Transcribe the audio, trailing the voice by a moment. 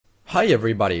Hi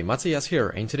everybody, Matthias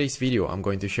here. In today's video I'm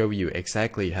going to show you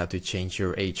exactly how to change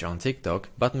your age on TikTok,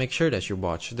 but make sure that you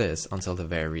watch this until the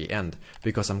very end,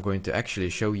 because I'm going to actually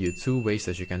show you two ways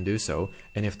that you can do so,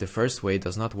 and if the first way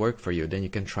does not work for you, then you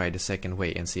can try the second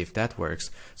way and see if that works.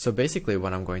 So basically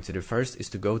what I'm going to do first is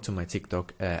to go to my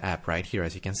TikTok app right here,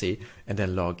 as you can see, and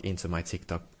then log into my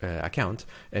TikTok account.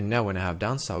 And now when I have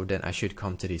done so, then I should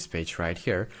come to this page right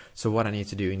here. So what I need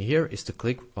to do in here is to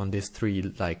click on these three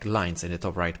lines in the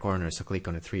top right corner. So click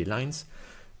on the three lines,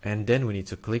 and then we need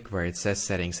to click where it says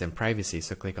settings and privacy.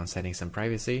 So click on settings and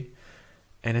privacy,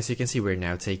 and as you can see, we're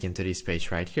now taken to this page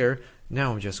right here.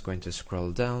 Now I'm just going to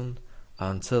scroll down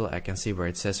until I can see where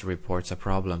it says reports a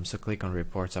problem. So click on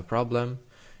reports a problem.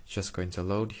 It's just going to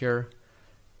load here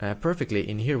perfectly.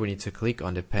 In here we need to click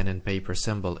on the pen and paper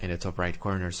symbol in the top right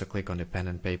corner. So click on the pen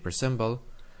and paper symbol.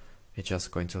 It's just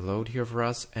going to load here for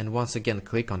us, and once again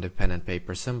click on the pen and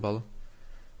paper symbol.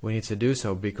 We need to do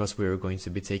so because we're going to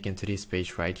be taken to this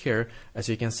page right here. As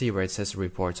you can see where it says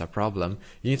reports a problem,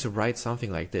 you need to write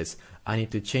something like this: I need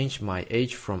to change my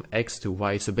age from X to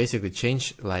Y. So basically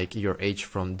change like your age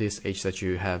from this age that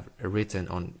you have written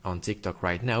on TikTok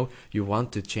right now. You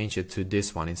want to change it to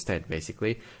this one instead,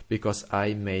 basically, because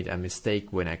I made a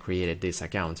mistake when I created this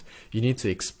account. You need to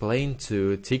explain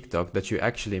to TikTok that you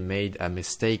actually made a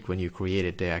mistake when you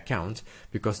created the account,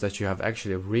 because that you have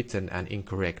actually written an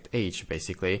incorrect age,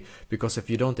 basically. Because if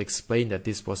you don't explain that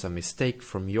this was a mistake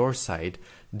from your side,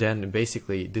 then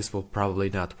basically this will probably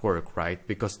not work, right?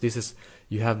 Because this is,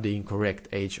 you have the incorrect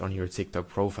age on your TikTok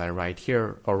profile right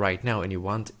here or right now, and you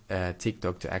want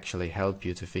TikTok to actually help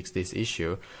you to fix this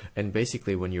issue. And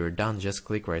basically when you're done, just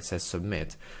click where it says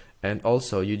submit. And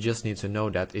also you just need to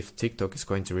know that if TikTok is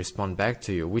going to respond back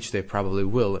to you, which they probably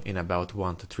will in about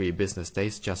 1 to 3 business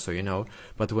days, just so you know,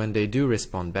 but when they do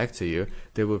respond back to you,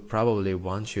 they will probably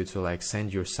want you to like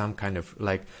send you some kind of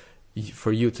like,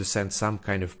 for you to send some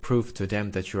kind of proof to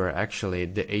them that you are actually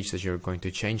the age that you're going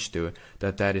to change to,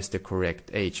 that is the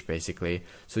correct age, basically.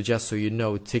 So just so you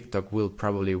know, TikTok will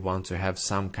probably want to have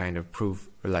some kind of proof,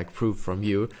 like proof from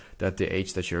you that the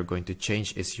age that you're going to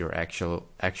change is your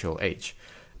actual age.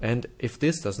 And if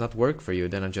this does not work for you,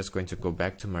 then I'm just going to go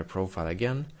back to my profile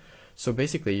again. So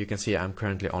basically you can see I'm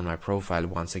currently on my profile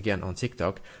once again on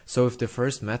TikTok. So if the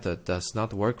first method does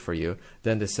not work for you,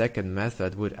 then the second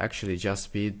method would actually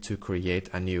just be to create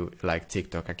a new like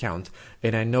TikTok account.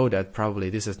 And I know that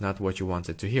probably this is not what you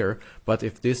wanted to hear, but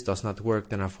if this does not work,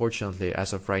 then unfortunately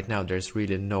as of right now there's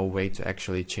really no way to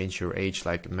actually change your age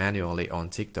like manually on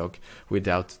TikTok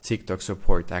without TikTok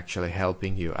support actually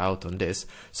helping you out on this.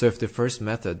 So if the first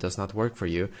method does not work for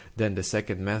you, then the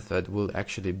second method will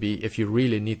actually be, if you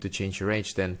really need to change your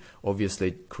age, then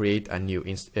obviously create a new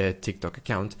TikTok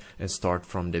account and start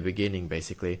from the beginning,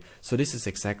 basically. So this is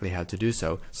exactly how to do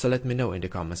so. So let me know in the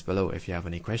comments below if you have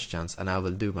any questions, and I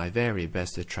will do my very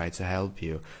best to try to help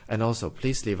you. And also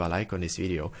please leave a like on this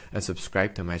video and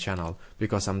subscribe to my channel,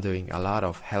 because I'm doing a lot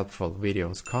of helpful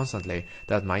videos constantly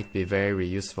that might be very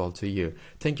useful to you.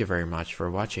 Thank you very much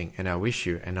for watching, and I wish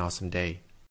you an awesome day.